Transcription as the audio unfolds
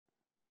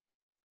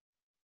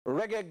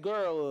Reggae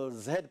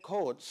Girls head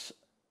coach,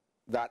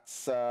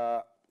 that's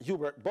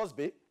Hubert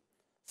Busby,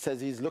 says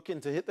he's looking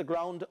to hit the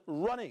ground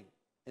running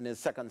in his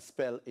second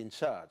spell in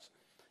charge.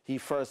 He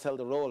first held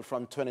the role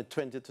from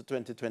 2020 to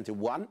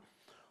 2021.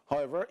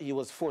 However, he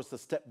was forced to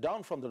step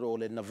down from the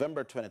role in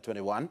November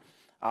 2021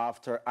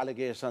 after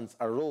allegations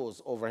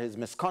arose over his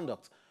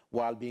misconduct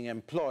while being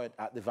employed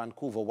at the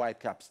Vancouver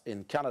Whitecaps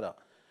in Canada.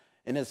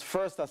 In his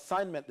first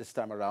assignment this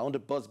time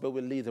around, Busby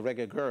will lead the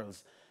Reggae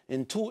Girls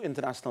in 2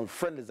 international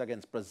friendlies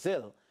against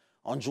Brazil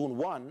on June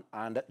 1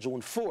 and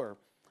June 4,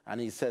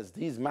 and he says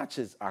these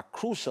matches are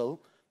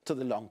crucial to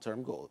the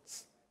long-term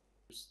goals.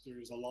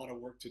 There's a lot of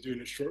work to do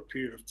in a short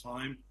period of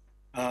time,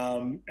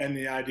 and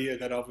the idea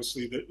that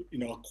obviously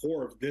a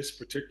core of this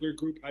particular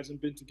group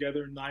hasn't been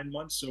together in 9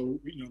 months, so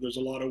there's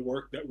a lot of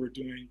work that we're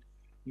doing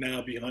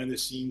now behind the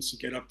scenes to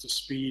get up to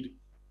speed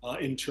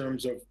in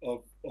terms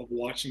of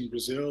watching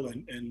Brazil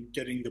and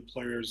getting the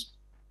players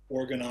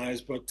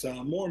organized. But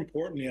more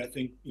importantly, I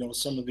think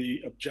some of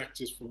the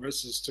objectives for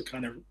us is to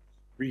kind of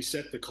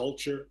reset the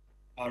culture,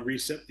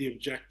 reset the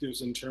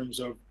objectives in terms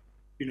of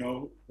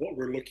what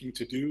we're looking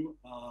to do,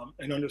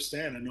 and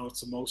understand. I know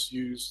it's the most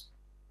used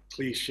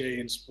cliche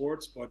in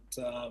sports, but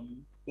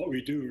what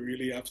we do, we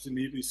really have to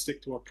need to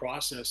stick to a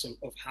process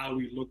of how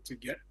we look to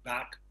get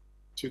back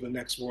to the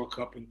next World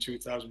Cup in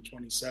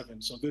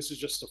 2027. So this is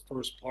just the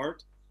first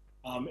part,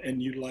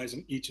 and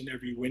utilizing each and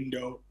every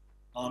window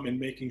and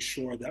making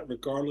sure that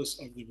regardless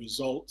of the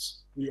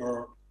results, we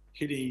are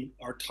hitting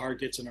our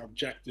targets and our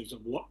objectives of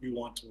what we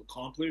want to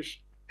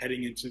accomplish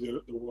heading into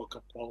the World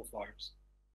Cup qualifiers.